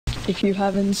If you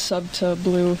haven't subbed to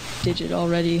BlueDigit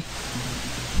already,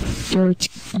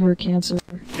 you're cancer.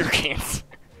 You're cancer.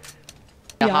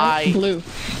 Yeah, Hi. Blue.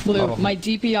 Oh. My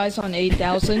DPI's on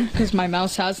 8,000 because my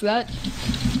mouse has that.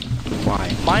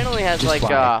 Why? Mine only has Just like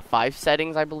why? 5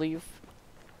 settings, I believe.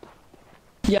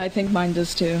 Yeah, I think mine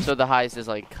does too. So the highest is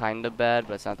like kind of bad,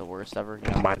 but it's not the worst ever.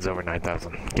 You know? Mine's over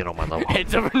 9,000. Get on my level.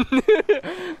 It's over.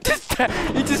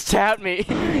 You just tapped me.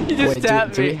 You just Wait,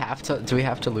 tapped do me. we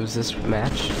have to lose this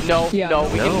match? No, Yeah.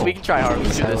 no, No. we can try hard.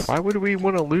 Let's do this. Why would we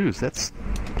want to lose? That's...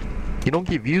 You don't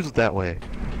get views that way.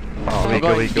 Oh, We're wait,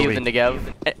 going go even to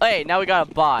give. Hey, now we got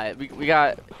a bot. We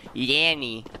got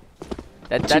Yanni.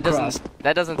 That doesn't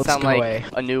Let's sound go like away.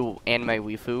 a new anime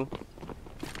waifu.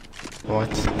 What?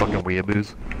 Fucking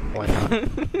weeaboos. Why not?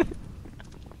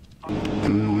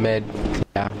 Mid.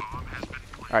 Yeah.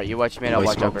 Alright, you watch mid, Oh, I'll he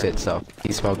watch smoked over. it, so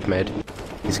he smoked mid.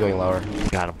 He's going lower.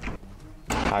 Got him.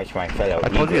 How's my fellow I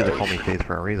told you to Negroes? call me Faith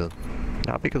for a reason.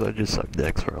 Not because I just sucked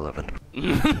dicks for 11.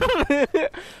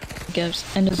 Gives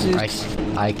and a Zeus.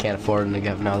 I can't afford an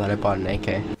Negev now that I bought an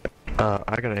AK.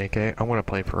 I got an AK. I want to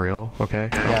play for real, okay?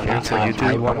 Yeah, Okay, me so too. YouTube,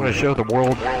 I I wanna- want to show the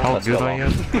world how Let's good go. I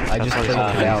am. I just played with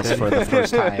Dallas for the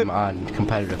first time on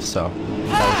competitive, so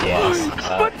Yes.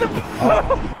 What the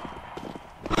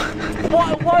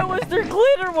why was there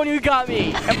glitter when you got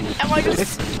me? Am I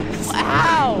just...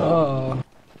 How? Oh.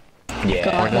 Yeah.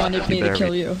 God not. wanted me You to better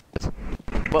kill be- you.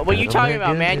 What you talking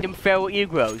about, Yeah. man? Them feral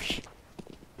egos.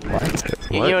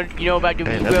 What? You know about them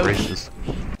Man, that's egos? racist.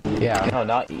 Yeah. No,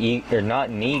 not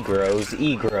Negroes,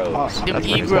 Egros. Oh, Them That's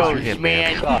racist. egos, Yeah,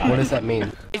 man. what does that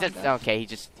mean? Okay,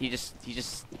 he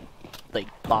just like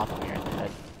bopped me right in the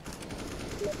head.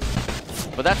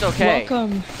 But that's okay.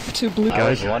 Welcome to Blue. I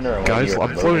was Guys, wondering what guys, you were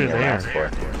I'm floating in your the air. ass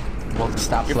for. Well,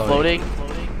 stop You're floating.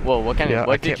 floating? Whoa, what kind Yeah, of I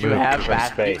what did can't you move. have From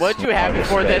back? space. What did you have Outer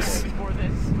before space. this?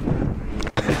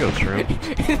 I go true.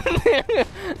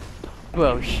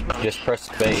 Whoa, Just press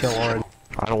space. Kill Orange.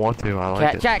 I don't want to. I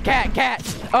like it. cat!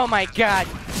 Oh my god!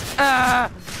 Ah!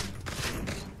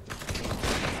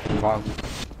 Wrong.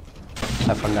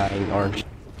 Have fun dying, Orange.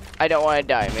 I don't want to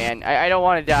die, man. I don't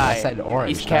want to die. I said orange.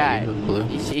 He's not cat. you, Blue.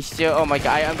 He's still. Oh my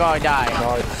god! I'm gonna die.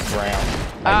 Oh, it's round.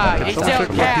 Ah, Can he's someone still check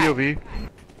my cat. POV?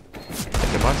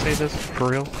 Am I saying this for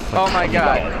real? Oh my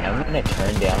god! I'm gonna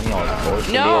turn down y'all's voice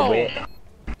a No! little bit.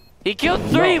 He killed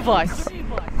 3 of us.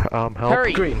 Help.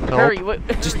 Hurry! Green. Help. Hurry! What?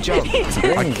 Just jump. I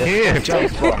can't.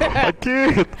 I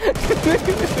can't.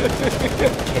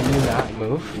 Can you not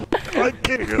move? I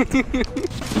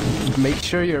can't. Make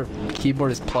sure your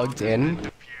keyboard is plugged in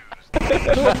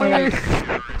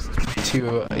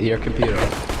to your computer.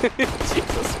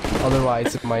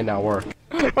 Otherwise, it might not work.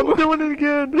 I'm doing it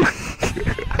again.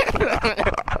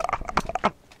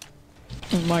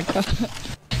 Oh my god.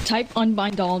 Type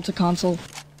unbind all into console.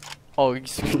 Oh,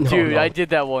 dude, I did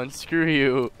that once. Screw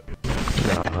you.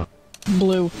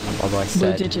 Blue. Although I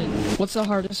said, BlueDigit. What's the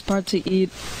hardest part to eat?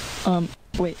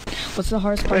 Wait. What's the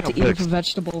hardest part to eat of a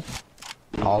vegetable?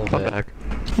 all of I'm it. back.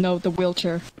 No, the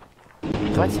wheelchair.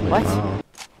 What? What? Oh.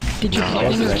 Did you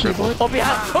plug in your keyboard? Oh,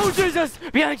 behind! Oh, Jesus!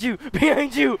 Behind you!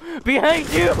 Behind you! Behind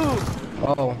you!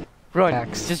 Oh. Run!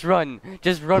 Max. Just run!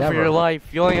 Just run for Never. your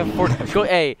life! You only have 4. Go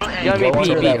A! You only Go have B!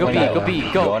 under B! that Go B! window. Go B!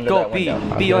 Go Go! under Go that B!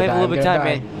 window. B! You only have a little bit of time, I'm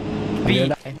man. B!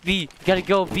 gonna die. B! Gotta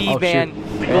go B, Oh, man!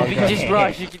 shoot. Go B! Okay. Just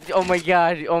rush! Oh my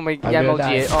god! Oh my I'm gonna MLG!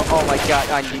 die. Oh my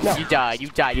god! No. You died! You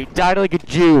died! You died like a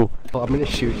Jew! Well, I'm gonna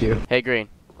shoot you. Hey, Green.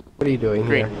 What are you doing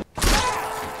Green. here?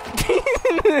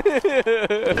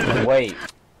 Wait.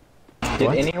 Did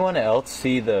What? anyone else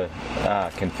see the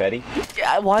confetti?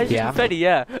 Yeah, why is it Yeah. confetti?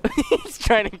 Yeah. He's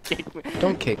trying to kick me.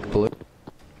 Don't kick Blue.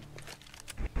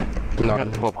 I got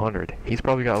 1,200. He's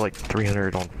probably got like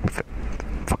 300 on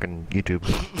fucking YouTube.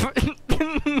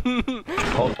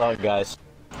 Hold on, guys.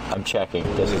 I'm checking.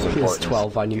 This is He has important.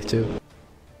 12 on YouTube.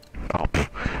 Oh,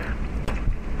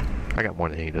 I got more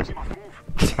than he does.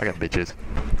 I got bitches.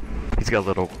 He's got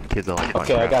little kids that like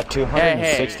Okay, I got Hey,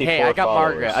 264 hey, I got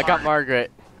followers. Margaret. I got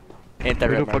Margaret. Ain't that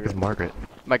Who right, the fuck is Margaret?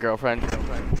 Margaret? My girlfriend.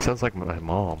 It sounds like my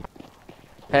mom.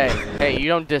 Hey, you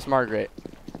don't diss Margaret.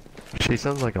 She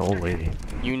sounds like an old lady.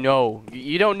 You know.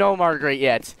 You don't know Margaret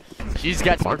yet. She's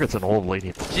got some, Margaret's an old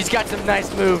lady. she's got some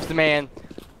nice moves, man.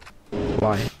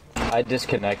 Why? I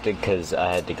disconnected because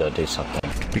I had to go do something.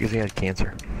 Because he had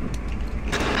cancer.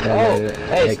 Oh,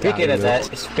 hey, It got speaking of that,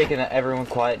 removed. speaking of everyone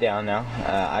quiet down now,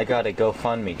 I got a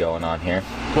GoFundMe going on here.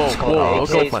 Whoa, It's called whoa,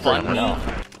 AKs go for, fund me. no.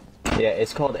 Yeah,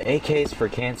 it's called AKs for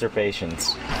cancer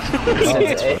patients.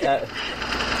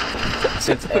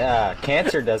 Since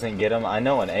cancer doesn't get them, I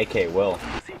know an AK will.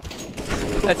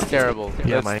 That's terrible.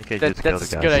 Yeah, that's, my AK that, just killed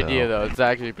that's a a guy, good so- idea, though. It's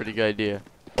actually a pretty good idea.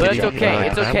 But it's Can you, okay.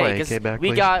 It's have okay my because AK back, we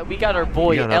please? got our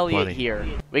boy You got enough Elliot money. here.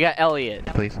 We got Elliot.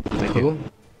 Please. Thank you. Who?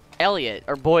 Elliot,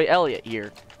 our boy Elliot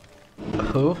here.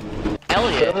 Who?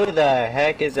 Elliot. Who the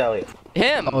heck is Elliot?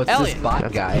 Him. Oh, it's Elliot. this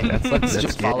bot guy. Let's that's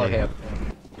just follow gay. him.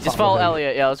 Just follow him.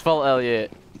 Elliot. Yeah, let's follow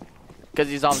Elliot. Because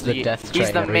he's It's the obviously death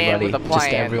he's train, the man everybody. with a Just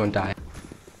plan. everyone die.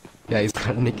 Yeah, he's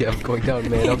got a Nick going down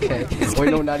mid. Okay. Wait,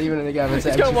 no, not even a Nick. It's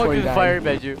He's gonna walk through the MG49. fire,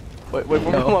 bet you. Wait, we're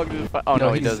No. gonna walk through the fire. Oh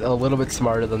no, he he's doesn't. a little bit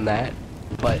smarter than that,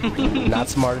 but not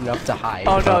smart enough to hide.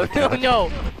 Oh no,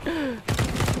 no.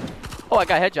 Oh, I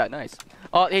got a headshot. Nice.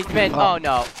 Oh, he's been. Oh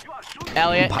no.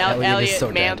 Elliot, Elliot is Elliot, so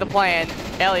man dead. of the plan.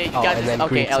 Elliot, you Oh, got and this. then Okay,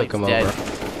 Green took Elliot's him dead.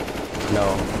 over.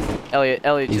 No,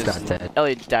 Elliot he's just. not dead.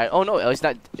 Elliot died. Oh no, Elliot's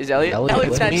not. Is Elliot? Elliot Elliot's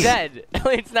was not me. dead.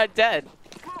 Elliot's not dead.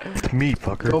 It's me,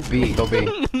 fucker. Go B, go B.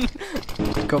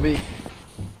 Go B.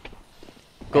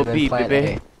 Go And then B, plant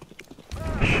baby.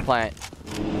 Plant.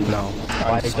 A. No.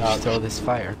 Why did you throw this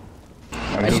fire?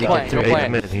 I need to plant, get through go Hey, A.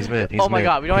 plant. he's mid. He's Oh my mid.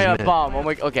 god, we don't He's have a mid. bomb. Oh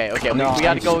my. Okay, okay. No, we gotta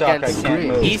I'm go stuck. against. I can't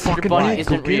move. East, your Fucking buddy right,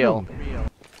 isn't go get real. him.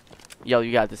 Yo,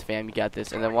 you got this, fam. You got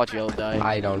this. And then watch Yellow die.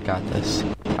 I don't got this.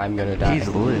 I'm gonna die. He's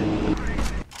lit.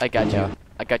 I got you. Yeah.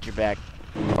 I got your back.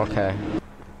 Okay.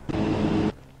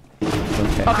 Oh,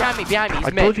 Okay. behind me, behind me. He's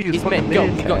I mid. told you He's fucking mid. Go,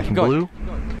 mid. go, keep going. Blue.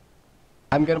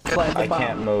 I'm gonna plant the I bomb.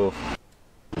 can't move.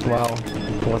 Well,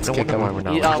 let's No kick wonder him. why we're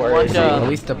not. Where Watch is he? At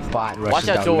least the bot rushes watch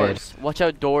out down doors. Watch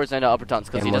out doors and upper tunnels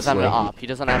because he doesn't have an Aimlessly. op. He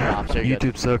doesn't have an op. So you're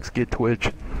good. YouTube sucks. Get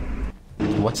Twitch.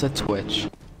 mid. What's a Twitch?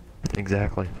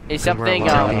 Exactly. It's Because we're something.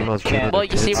 allowing emails from can't- Well,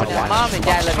 you see, kids. when the mom and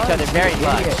dad love each other very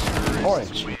much. Idiot.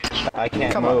 Orange. I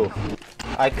can't Come on. move.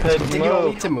 I couldn't Then you don't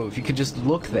move. need to move. You could just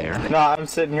look there. No, I'm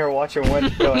sitting here watching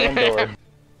window and door.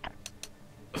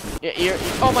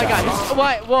 Oh my god.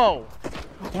 What? Whoa.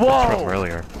 That's from Whoa.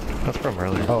 earlier. That's from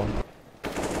earlier. Oh,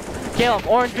 Caleb,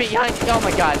 orange behind. Oh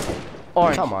my god.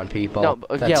 Orange. come on, people. No,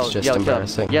 That's yellow, just yellow,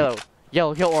 embarrassing. Yellow,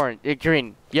 yellow, kill orange,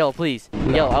 green, yellow, please.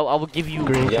 No. Yellow, I will give you.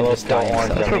 Green can Yellow's just still die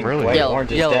orange. himself. I mean, Really? wait, Yellow,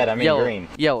 orange is yellow, dead. I mean yellow, green.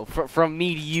 Yellow, from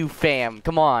me to you, fam.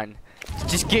 Come on,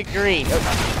 just get green.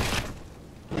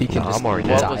 He can No, just I'm already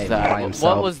die What dead. was by that?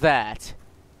 himself. What was that?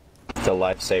 The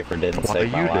lifesaver didn't Why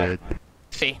save my you life. did?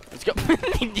 See, let's go.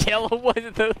 Yellow was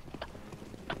the.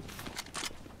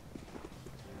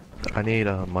 I need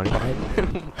money.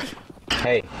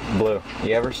 Hey, Blue,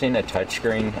 you ever seen a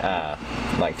touchscreen,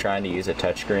 like trying to use a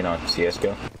touchscreen on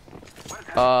CSGO?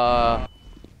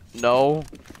 No,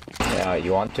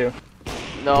 You want to?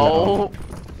 no,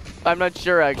 I'm not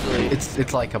sure actually.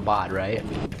 It's like a bot, right?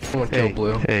 Someone kill Hey,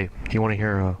 blue. hey, you want to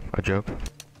hear a joke?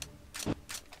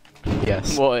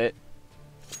 Yes. What?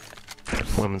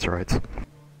 Women's rights.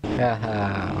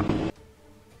 Haha.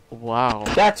 Wow.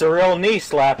 That's a real knee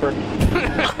slapper.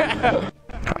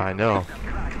 I know.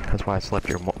 That's why I slept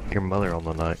your mother on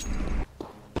the night.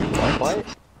 What?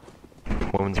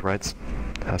 Women's rights.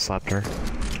 I slapped her.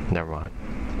 Never mind.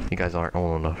 You guys aren't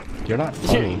old enough. You're not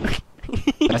funny.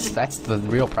 that's the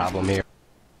real problem here.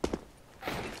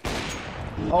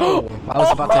 Oh, I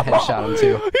was about to headshot him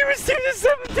too. He received a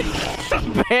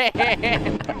 17.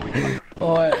 Man.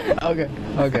 What? Okay,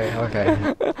 okay, okay.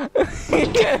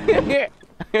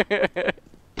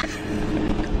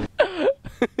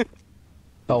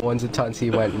 Oh, one's a tons, he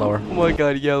went lower. Oh my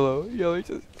god, yellow. Yellow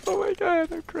just. Oh my god,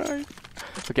 I'm crying.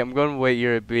 Okay, I'm going to wait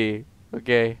here at B.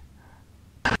 Okay.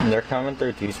 They're coming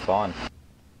through T-spawn.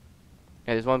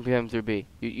 Yeah, there's one PM through B.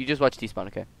 You just watch T-spawn,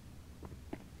 okay?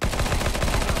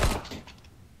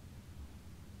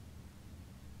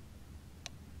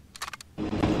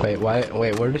 Wait, why?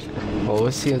 Wait, what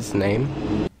was his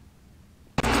name?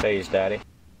 Phase Daddy.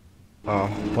 Oh,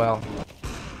 well,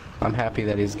 I'm happy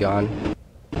that he's gone.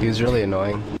 He was really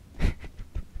annoying.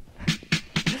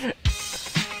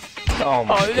 Oh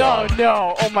my Oh god.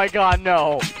 no! Oh my god,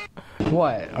 no!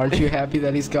 What? Aren't you happy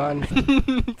that he's gone?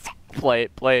 Play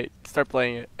it. Start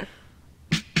playing it.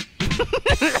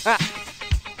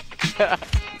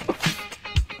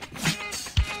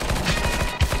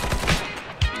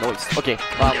 Noise. Okay.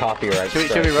 Copyright should we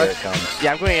strike, rush? here it comes.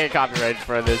 Yeah, I'm going to get copyright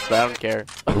for this, but I don't care.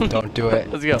 Don't do it.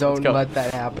 Let's go, Don't let's go. let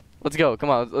that happen. Let's go. Come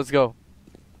on, let's go.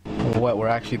 What? We're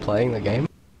actually playing the game?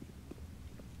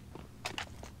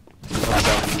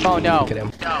 Oh no! Look at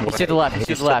him. He's to the left. He's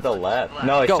to the left. To the left.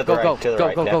 No, he's Go, to the go, right. go, To the go,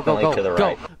 right. go, go, go, Definitely go, to the go,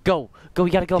 right. go, go.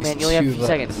 You gotta go, man. You only have a few To the-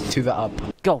 seconds. To the up.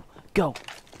 Go, go,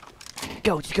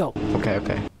 go. Just go. Okay,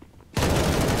 okay.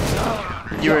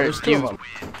 You're. There's two of them.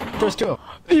 There's two of them.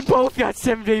 They both got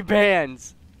 7-day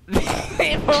bans.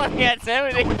 They both got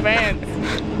 7-day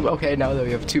bans. Okay, now that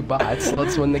we have two bots,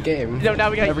 let's win the game. No,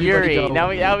 now we got Everybody Yuri. go. Now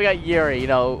we got Yuri. You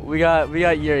know, we got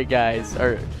Yuri, guys.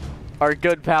 Our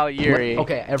good pal Yuri.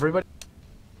 Okay, everybody.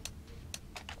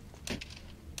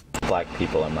 black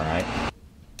people, am I right?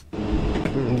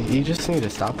 You just need to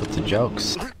stop with the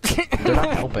jokes. They're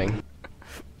not helping.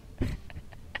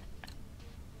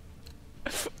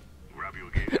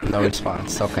 No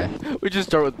response, okay. We just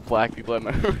start with black people, am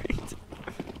I right?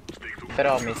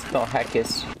 Pero mis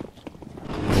hackers.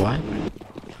 What?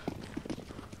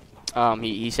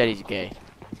 He said he's gay.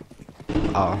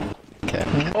 Oh, okay.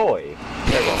 Oi.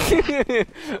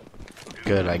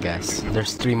 Good, I guess.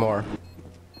 There's 3 more.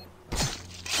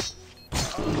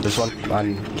 There's one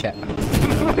on cat.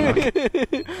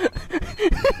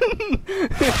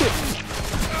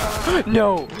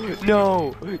 No!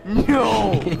 No!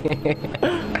 No!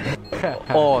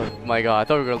 Oh my god, I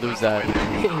thought we were gonna lose that.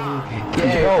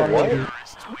 Yeah,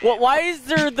 What? Why is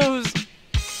there those?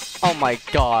 Oh my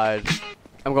god.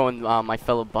 I'm going my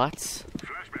fellow butts.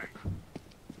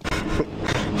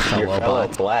 Your fellow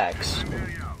blacks.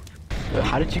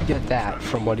 How did you get that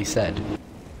from what he said?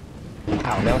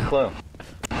 How? No clue.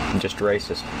 I'm just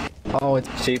racist. Oh, it's...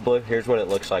 See, Blue, here's what it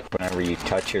looks like whenever you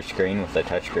touch your screen with the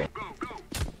touchscreen.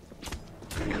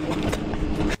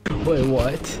 Wait,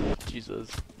 what? Jesus.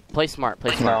 Play smart,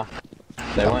 play smart. No.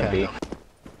 They won't be.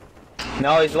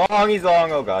 No, he's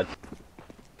long, oh god.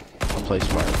 I'll play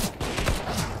smart.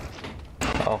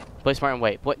 Oh. Play smart and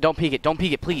wait. Don't peek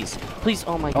it, please. Please,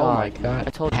 oh my god. Oh my god. I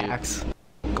told you. Hacks.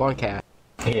 Go on, cat.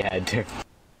 He had to.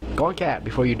 Go on, cat,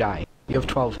 before you die. You have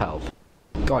 12 health.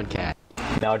 Go on, cat.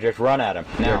 Now just run at him.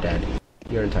 Now. You're dead.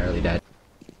 You're entirely dead.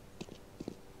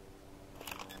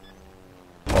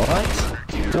 What?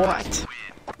 What?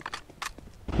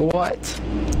 What?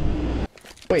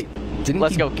 Wait, didn't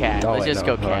Let's he... go cat. Oh, Let's wait, just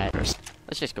no, go hold on cat. first.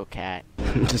 Let's just go cat.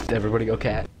 Just everybody go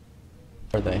cat.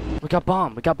 Where are they? We got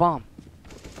bomb. We got bomb.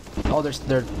 Oh,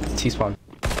 they're T-spawn.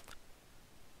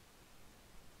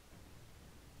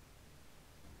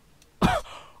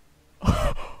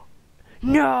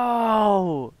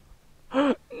 No!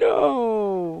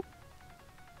 No!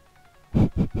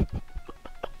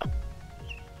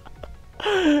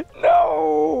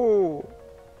 No!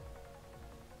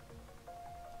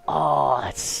 Oh,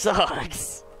 that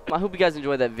sucks. I hope you guys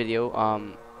enjoyed that video.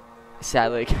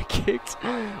 Sadly I got kicked,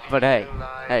 but hey,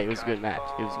 it was a good match.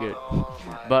 It was good.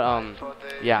 But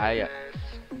yeah,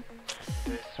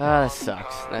 that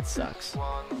sucks. That sucks.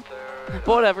 But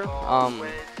whatever.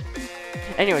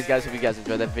 Anyways, guys, hope you guys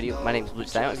enjoyed that video. My name is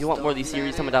BlueDigit. If you want more of these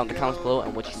series, comment down in the comments below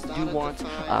and what you do want.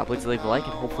 Please leave a like,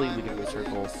 and hopefully we can reach our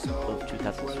goal of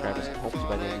 2,000 subscribers, and hopefully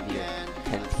by the end of the year,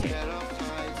 10K.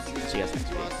 See you guys next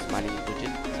video. My name is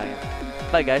BlueDigit. Signing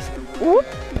off. Bye, guys. Whoop.